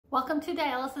Welcome to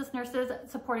Dialysis Nurses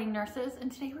Supporting Nurses, and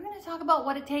today we're going to talk about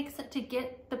what it takes to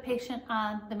get the patient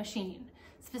on the machine.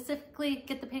 Specifically,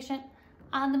 get the patient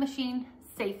on the machine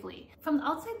safely. From the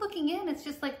outside looking in, it's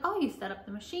just like, oh, you set up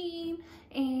the machine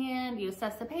and you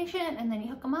assess the patient and then you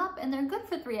hook them up and they're good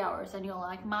for 3 hours and you'll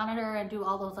like monitor and do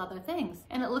all those other things.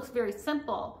 And it looks very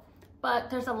simple, but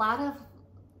there's a lot of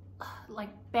like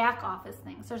back office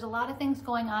things. There's a lot of things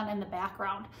going on in the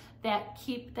background that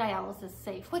keep dialysis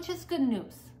safe, which is good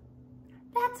news.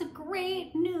 That's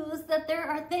great news that there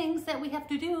are things that we have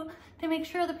to do to make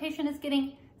sure the patient is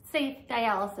getting safe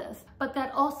dialysis. But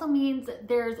that also means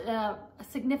there's a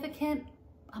significant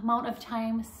amount of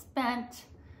time spent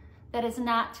that is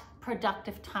not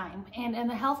productive time. And in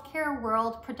the healthcare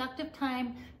world, productive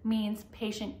time means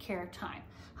patient care time.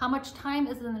 How much time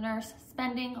is the nurse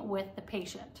spending with the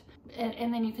patient?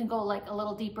 And then you can go like a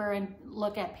little deeper and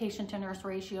look at patient to nurse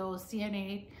ratios,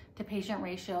 CNA to patient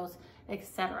ratios,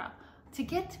 etc. To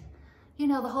get, the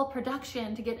whole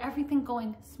production, to get everything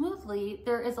going smoothly,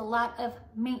 there is a lot of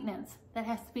maintenance that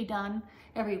has to be done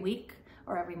every week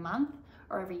or every month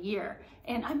or every year.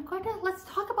 And let's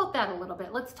talk about that a little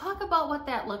bit. Let's talk about what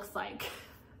that looks like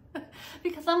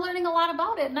because I'm learning a lot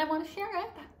about it and I want to share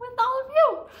it with all of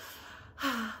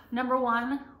you. Number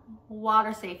one,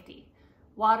 water safety.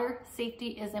 Water safety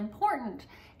is important.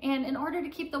 And in order to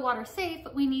keep the water safe,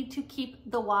 we need to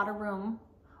keep the water room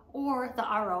or the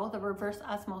RO, the reverse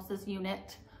osmosis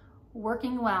unit,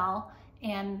 working well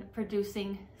and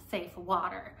producing safe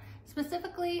water.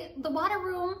 Specifically, the water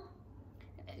room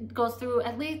goes through,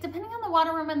 at least depending on the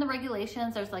water room and the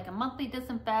regulations, there's like a monthly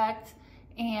disinfect,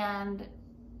 and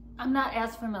I'm not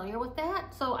as familiar with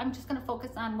that. So I'm just gonna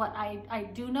focus on what I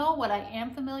do know, what I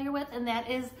am familiar with, and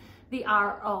that is the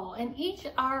RO. And each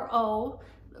RO,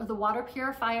 the water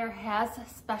purifier, has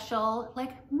special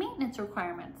maintenance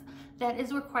requirements that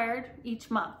is required each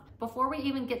month. Before we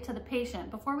even get to the patient,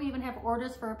 before we even have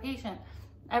orders for a patient,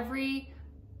 every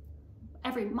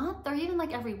month or even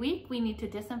every week, we need to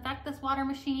disinfect this water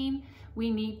machine. We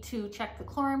need to check the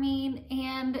chloramine,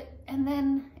 and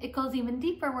then it goes even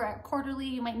deeper where at quarterly,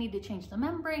 you might need to change the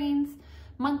membranes.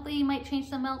 Monthly, you might change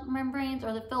the membranes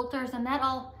or the filters, and that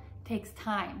all takes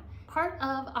time. Part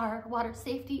of our water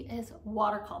safety is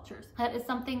water cultures. That is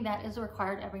something that is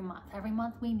required every month. Every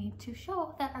month we need to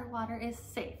show that our water is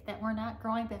safe, that we're not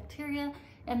growing bacteria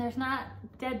and there's not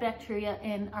dead bacteria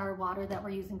in our water that we're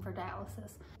using for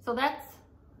dialysis. So that's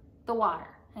the water.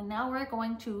 And now we're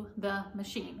going to the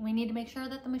machine. We need to make sure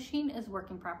that the machine is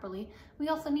working properly. We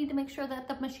also need to make sure that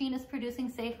the machine is producing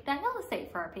safe dialysate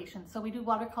for our patients. So we do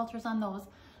water cultures on those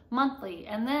monthly.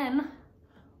 And then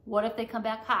what if they come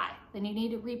back high? Then you need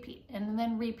to repeat and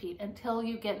then repeat until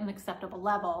you get an acceptable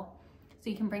level so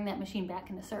you can bring that machine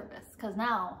back into service. Because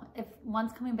now, if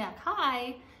one's coming back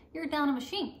high, you're down a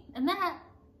machine. And that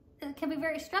can be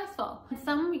very stressful. In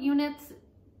some units,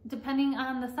 depending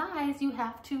on the size, you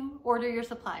have to order your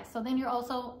supplies. So then you're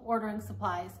also ordering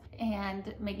supplies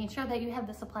and making sure that you have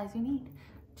the supplies you need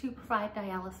to provide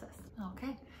dialysis.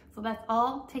 Okay, so that's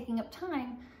all taking up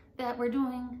time that we're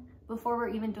doing before we're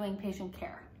even doing patient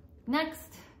care.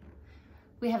 Next,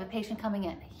 we have a patient coming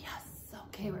in. Yes,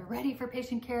 okay, we're ready for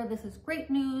patient care. This is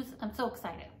great news. I'm so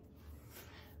excited.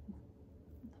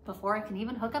 Before I can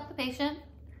even hook up the patient,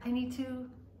 I need to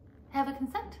have a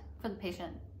consent for the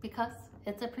patient because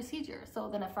it's a procedure. So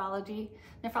the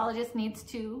nephrologist needs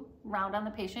to round on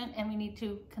the patient and we need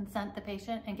to consent the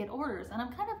patient and get orders.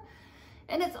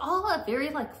 And it's all a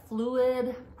very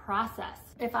fluid process.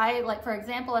 If for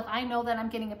example, if I know that I'm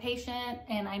getting a patient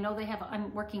and I know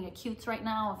I'm working acutes right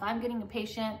now, if I'm getting a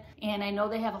patient and I know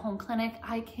they have a home clinic,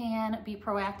 I can be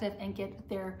proactive and get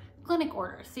their clinic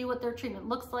orders, see what their treatment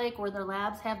looks like, where their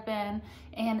labs have been,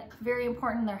 and very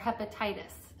important, their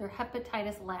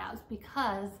hepatitis labs,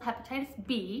 because hepatitis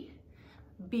B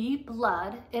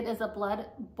blood, it is a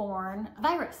blood-borne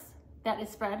virus that is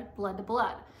spread blood to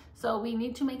blood. So we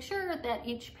need to make sure that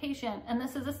each patient, and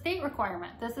this is a state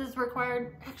requirement, this is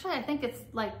required, actually I think it's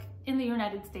in the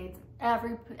United States,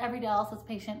 every dialysis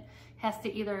patient has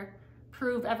to either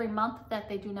prove every month that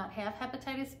they do not have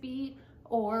hepatitis B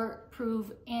or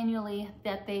prove annually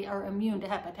that they are immune to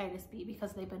hepatitis B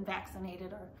because they've been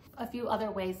vaccinated or a few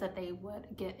other ways that they would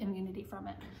get immunity from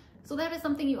it. So that is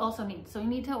something you also need. So you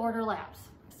need to order labs.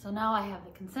 So now I have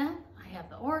the consent, I have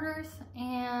the orders,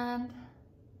 and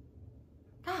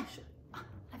gosh,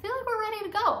 I feel like we're ready to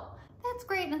go. That's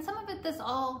great. And some of it, this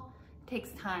all takes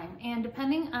time. And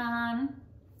depending on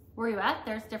where you're at,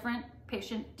 there's different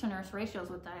patient to nurse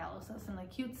ratios with dialysis. In the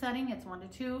acute setting, it's 1 to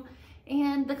 2.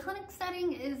 And the clinic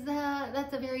setting is,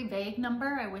 that's a very vague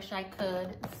number. I wish I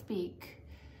could speak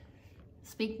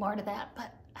more to that,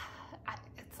 but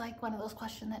like one of those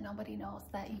questions that nobody knows,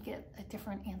 that you get a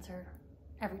different answer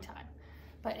every time.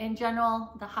 But in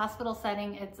general, the hospital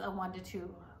setting, it's a 1-to-2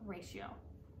 ratio.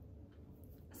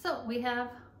 So we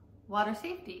have water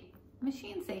safety,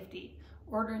 machine safety,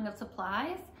 ordering of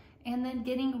supplies, and then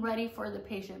getting ready for the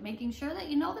patient, making sure that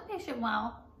you know the patient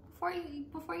well before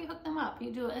you hook them up.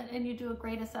 You do it, and you do a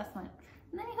great assessment,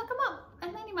 and then you hook them up,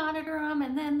 and then you monitor them,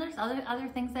 and then there's other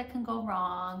things that can go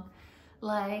wrong,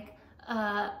 like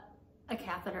a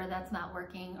catheter that's not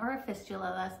working, or a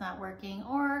fistula that's not working,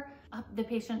 or the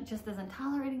patient just isn't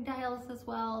tolerating dialysis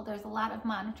well. There's a lot of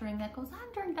monitoring that goes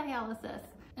on during dialysis.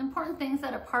 Important things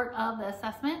that are part of the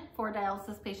assessment for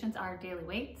dialysis patients are daily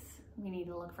weights. We need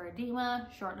to look for edema,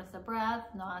 shortness of breath,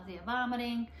 nausea,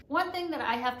 vomiting. One thing that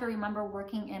I have to remember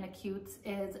working in acutes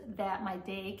is that my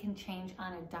day can change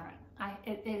on a dime.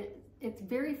 It's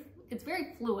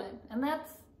very fluid, and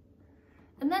that's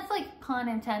like pun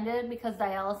intended, because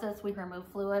dialysis, we remove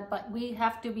fluid, but we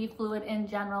have to be fluid in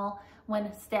general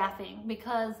when staffing,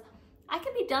 because I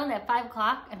can be done at 5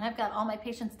 o'clock and I've got all my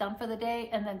patients done for the day,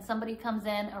 and then somebody comes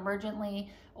in emergently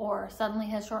or suddenly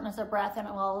has shortness of breath, and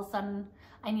all of a sudden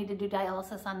I need to do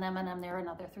dialysis on them, and I'm there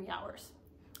another 3 hours.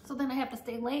 So then I have to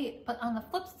stay late. But on the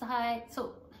flip side,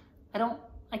 so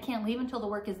I can't leave until the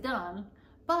work is done,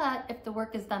 but if the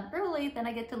work is done early, then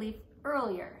I get to leave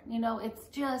earlier. You know, it's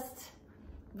just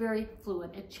very fluid.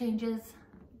 It changes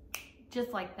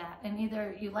just like that, and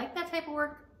either you like that type of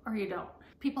work or you don't.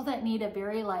 People that need a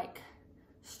very like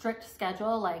strict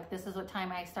schedule, like this is what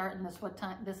time I start and this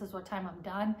is what time I'm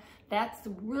done, that's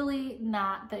really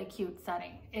not the acute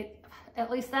setting.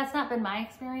 At least that's not been my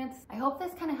experience. I hope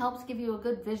this kind of helps give you a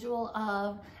good visual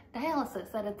of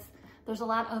dialysis, that there's a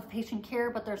lot of patient care,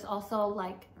 but there's also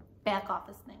like back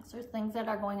office things. There's things that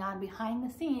are going on behind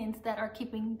the scenes that are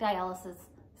keeping dialysis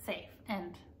safe,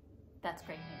 and that's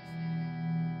great news.